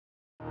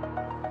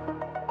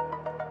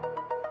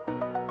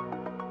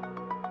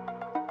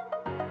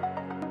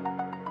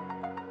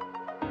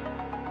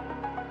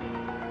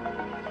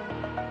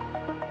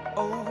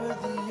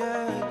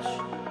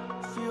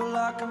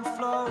like I'm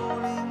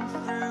floating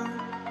through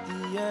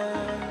the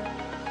air.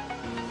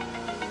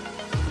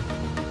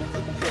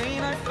 The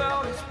pain I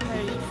felt is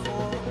paid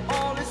for,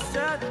 all is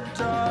said and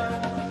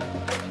done.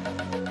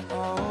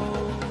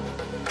 Oh,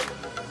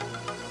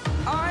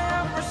 I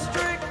am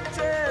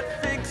restricted,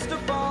 fixed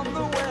upon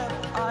the web.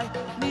 I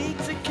need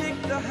to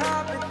kick the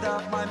habit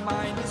that my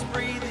mind is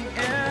breathing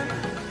in.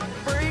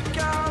 Break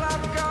out,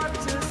 I've got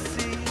to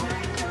see.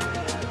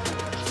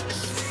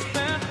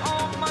 Spent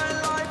all my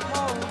life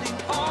holding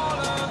all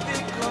of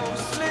it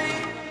closely.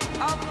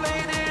 I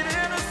played it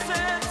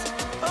innocent,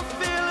 a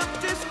feel of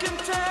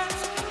discontent.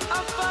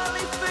 I'm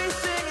finally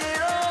facing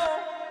it all,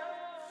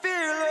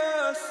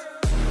 fearless.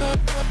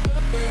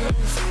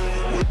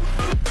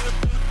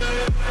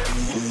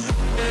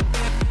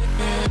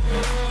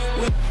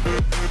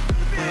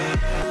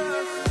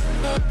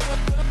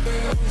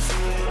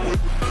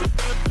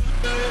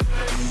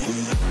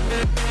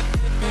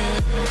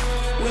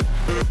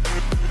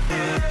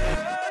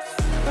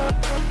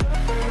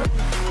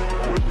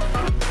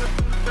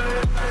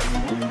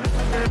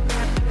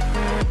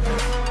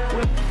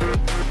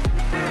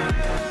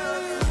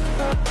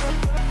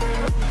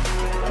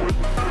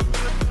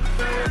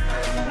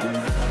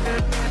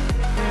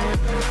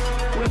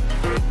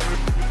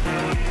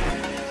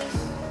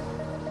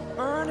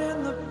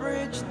 Burning the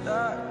bridge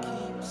that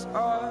keeps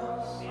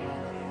us.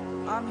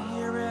 I'm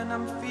here and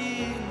I'm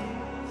feeling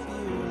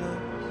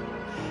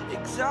fearless.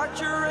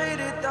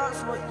 Exaggerated,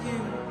 that's what you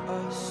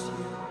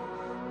assume.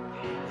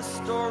 The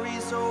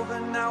story's over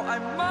now, I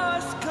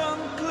must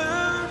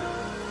conclude.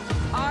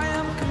 I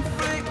am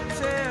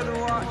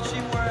conflicted,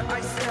 watching where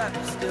I step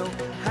still,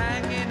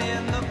 hanging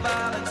in the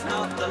balance.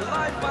 Not the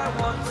life I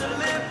want to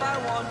live, I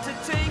want to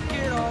take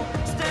it all.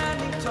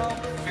 Standing tall,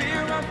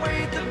 fear I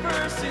weighed the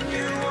person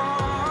you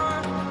are.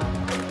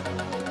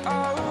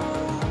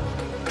 Oh,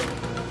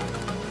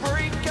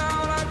 break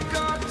out, I've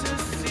got to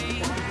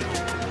see.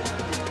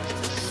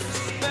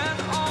 Spent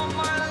all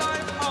my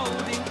life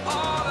holding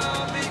all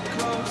of it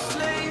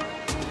closely.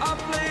 I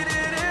played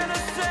it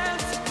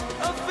innocent,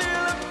 a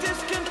feel of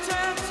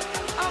discontent.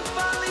 I'm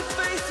finally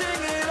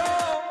facing it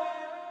all,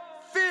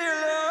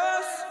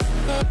 fearless.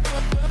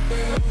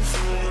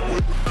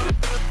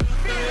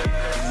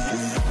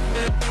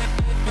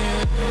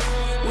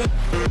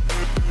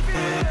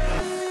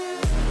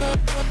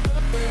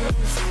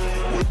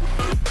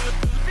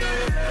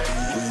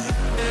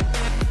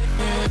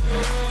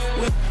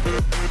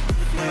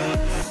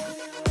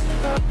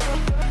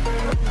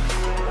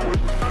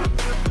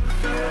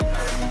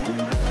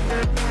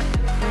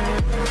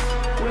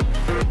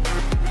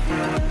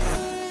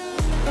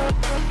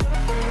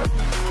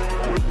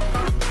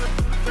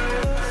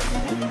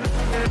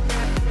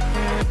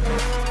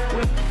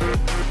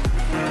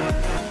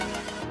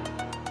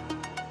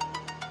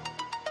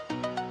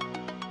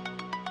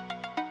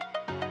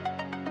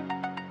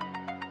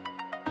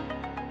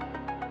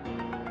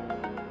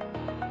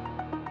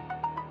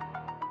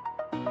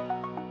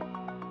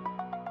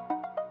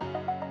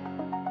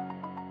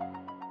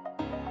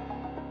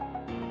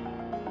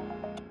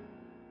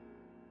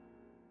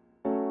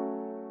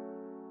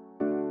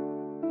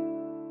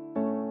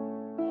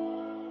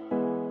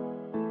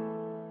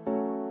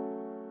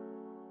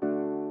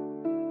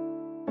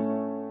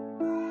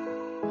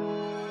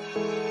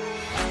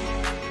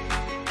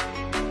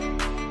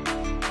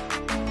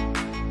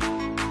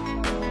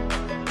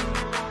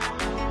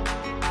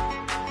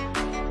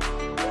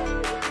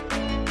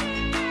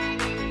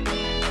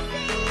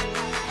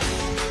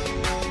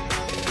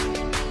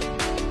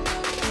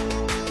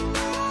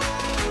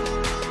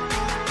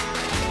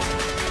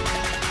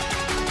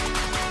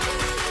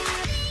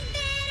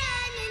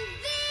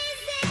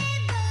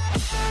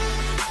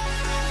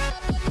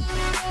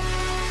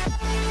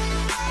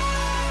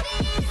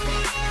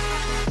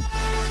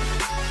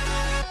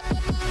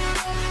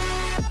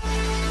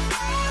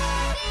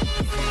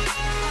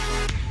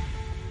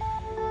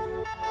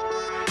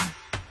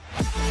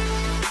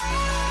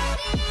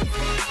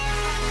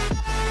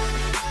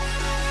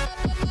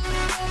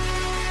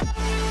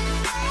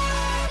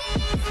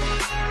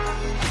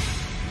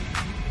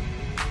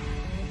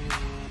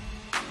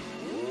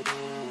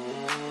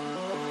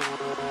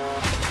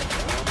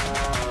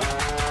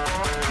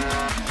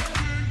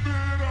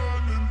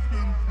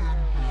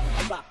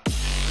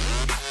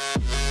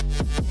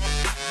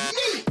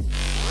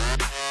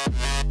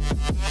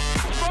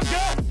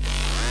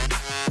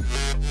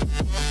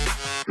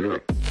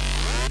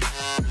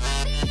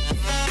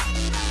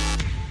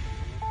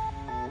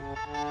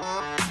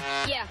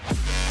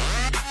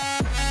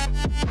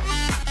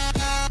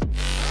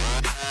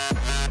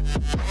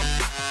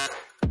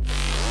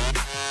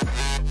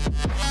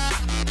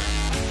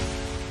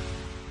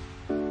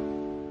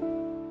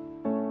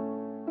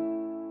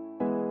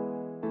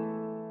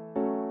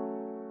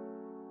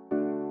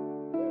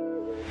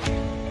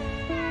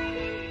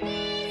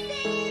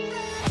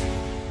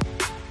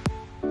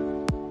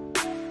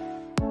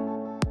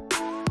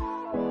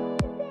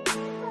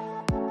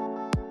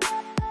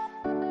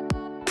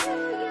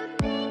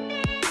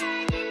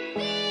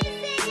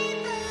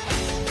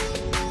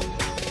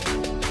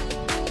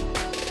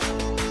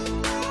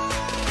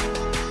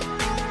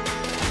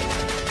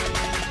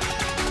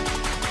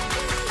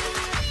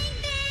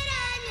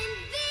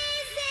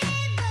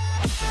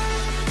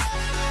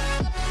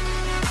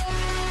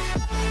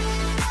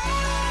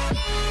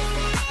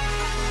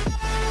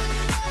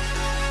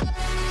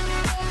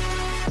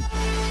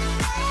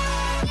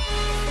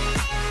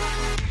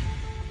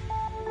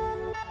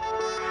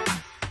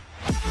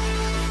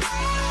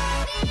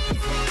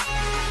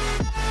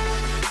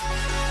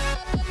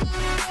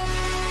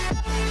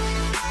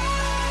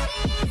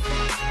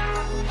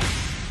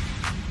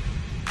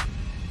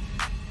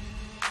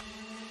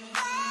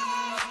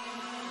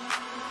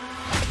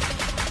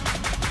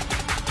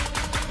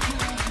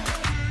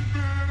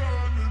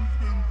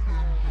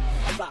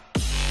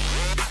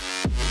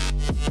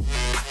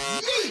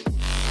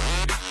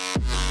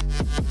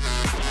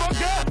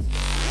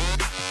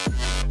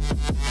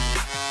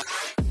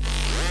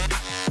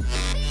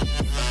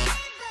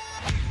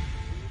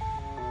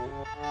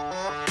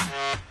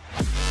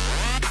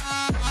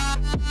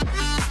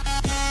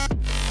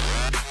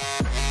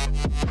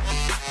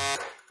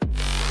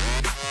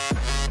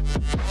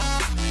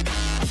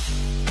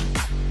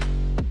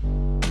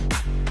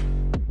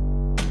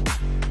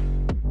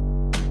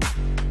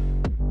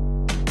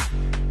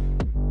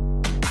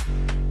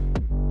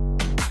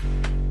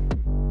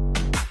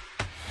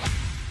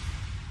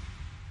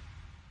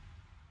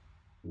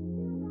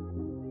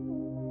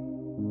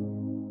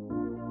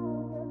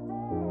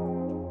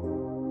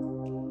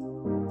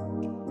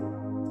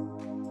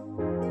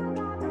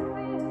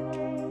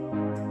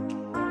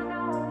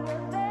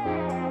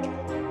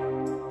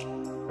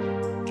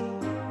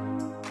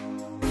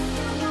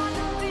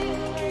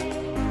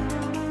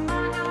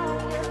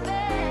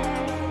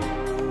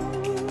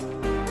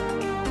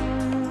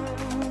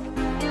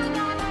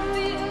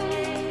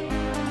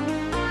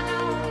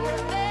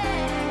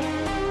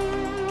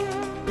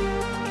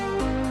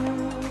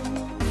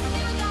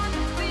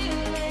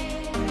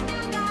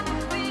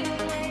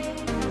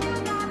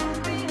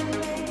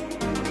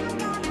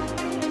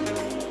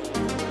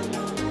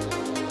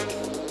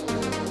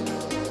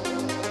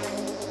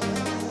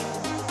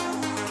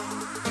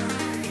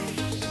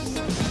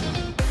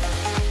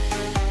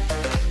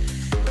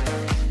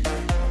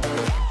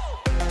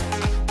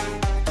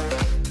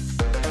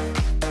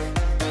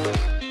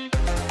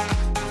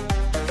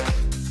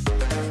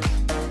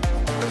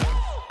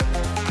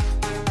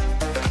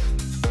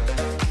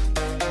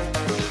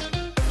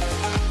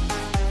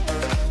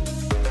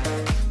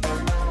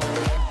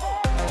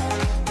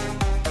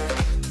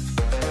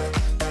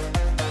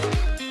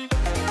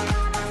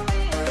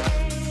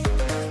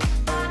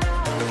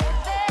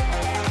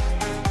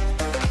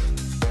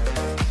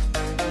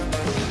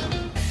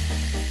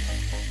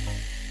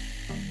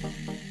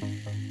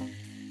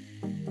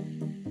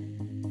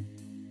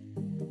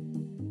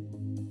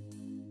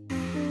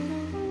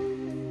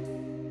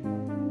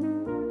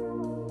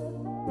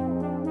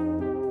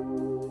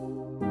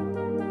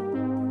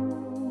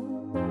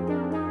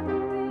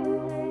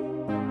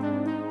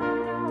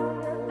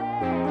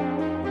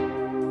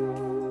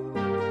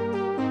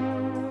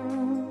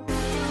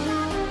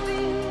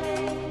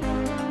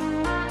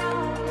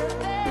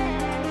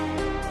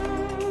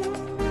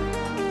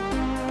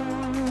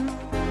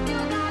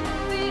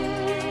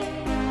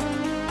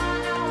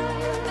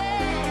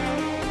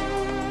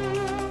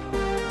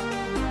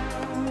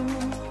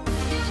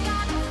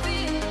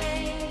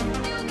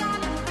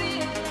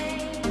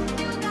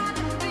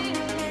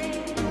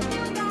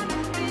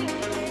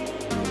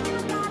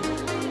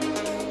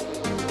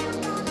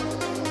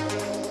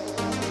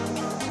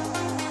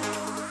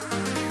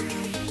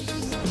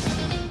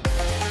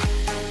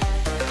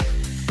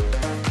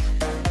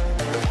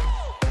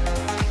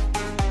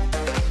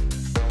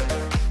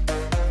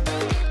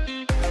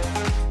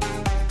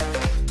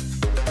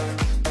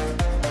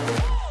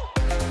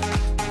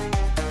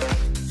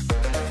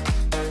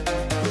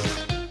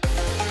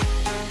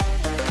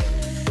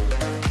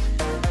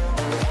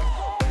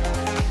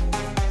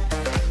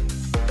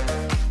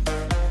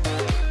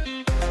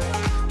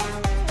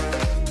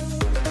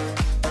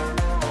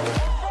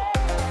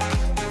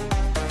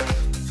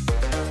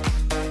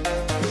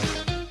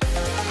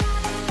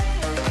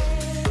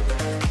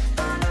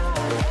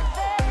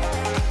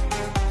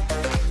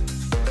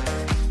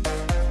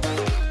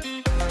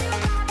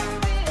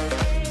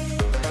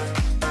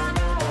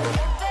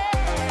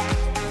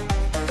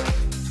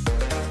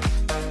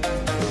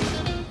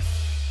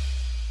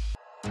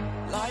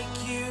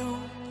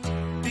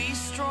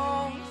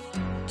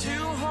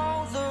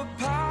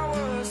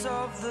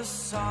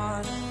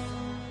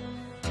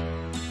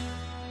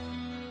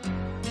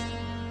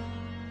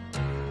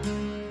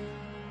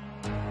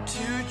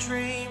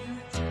 dream,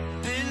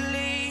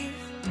 believe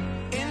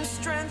in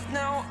strength.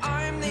 Now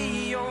I'm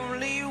the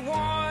only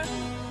one,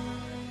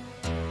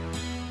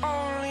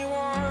 only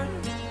one.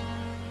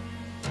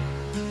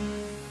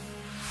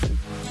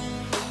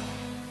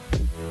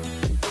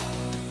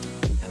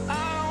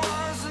 I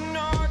was an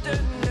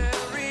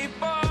ordinary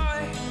boy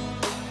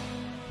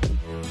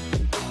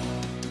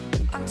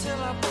until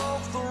I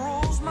broke the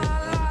rules. My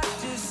life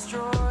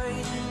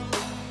destroyed,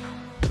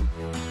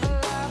 a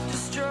life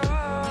destroyed.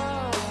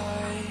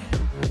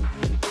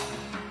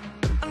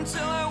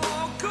 Until I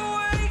woke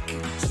awake,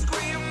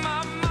 scream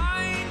my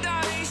mind,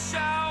 I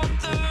shout,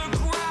 the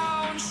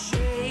ground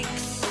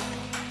shakes.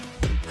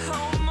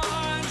 How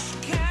much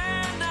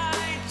can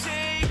I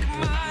take?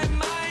 My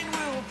mind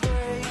will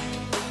break.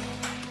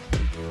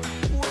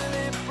 Will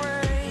it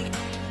break?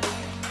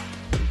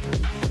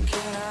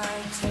 Can I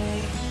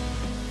take?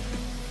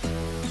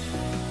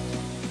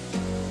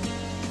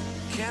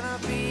 Can I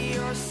be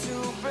your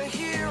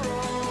superhero?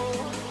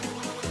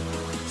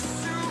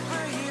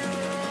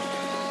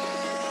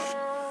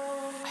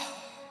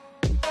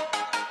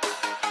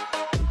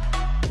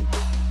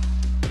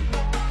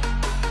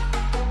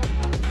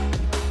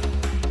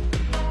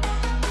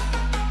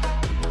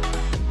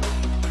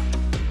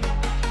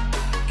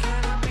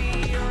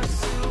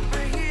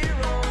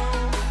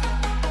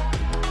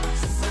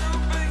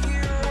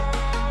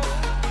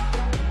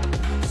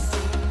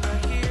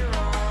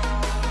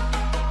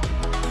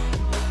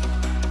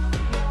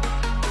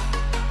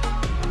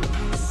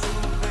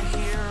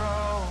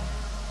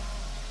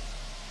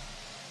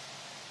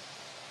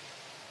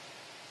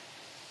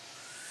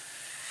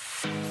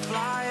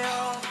 Fly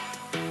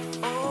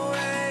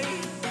away.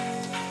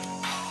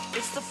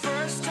 It's the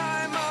first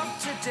time of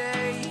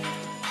today.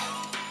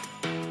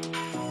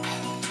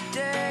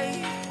 Today.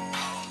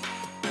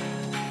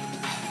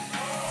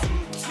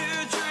 To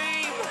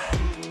dream,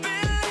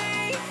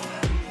 believe.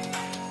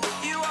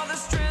 You are the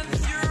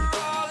strength, you're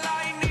all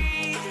I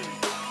need.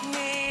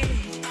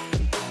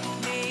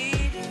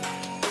 Need.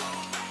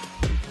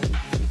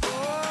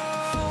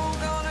 Oh,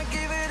 gonna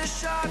give it a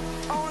shot.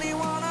 Only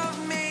one of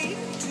me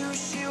to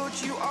shield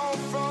you all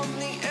from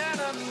the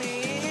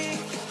enemy.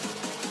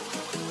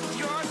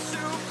 You're a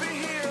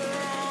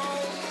superhero.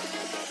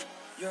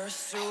 You're a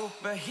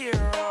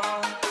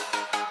superhero.